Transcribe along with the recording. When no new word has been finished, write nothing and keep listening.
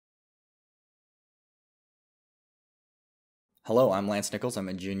Hello, I'm Lance Nichols. I'm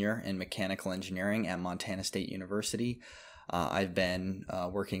a junior in mechanical engineering at Montana State University. I've been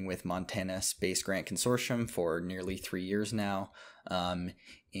working with Montana Space Grant Consortium for nearly 3 years now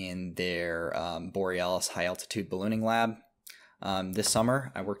in their Borealis High Altitude Ballooning Lab. This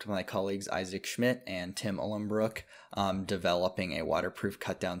summer, I worked with my colleagues Isaac Schmidt and Tim Uhlenbrook developing a waterproof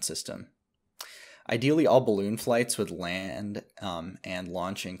cut-down system. Ideally, all balloon flights would land and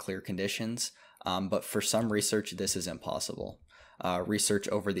launch in clear conditions, but for some research, this is impossible. Research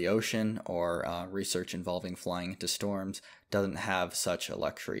over the ocean or research involving flying into storms doesn't have such a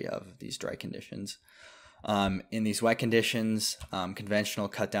luxury of these dry conditions. In these wet conditions, conventional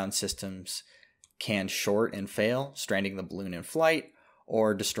cut-down systems can short and fail, stranding the balloon in flight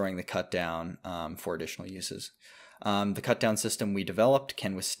or destroying the cut-down for additional uses. The cut-down system we developed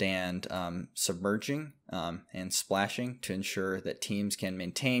can withstand submerging and splashing to ensure that teams can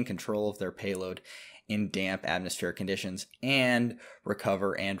maintain control of their payload in damp atmospheric conditions and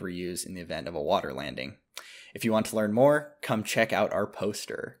recover and reuse in the event of a water landing. If you want to learn more, come check out our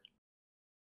poster.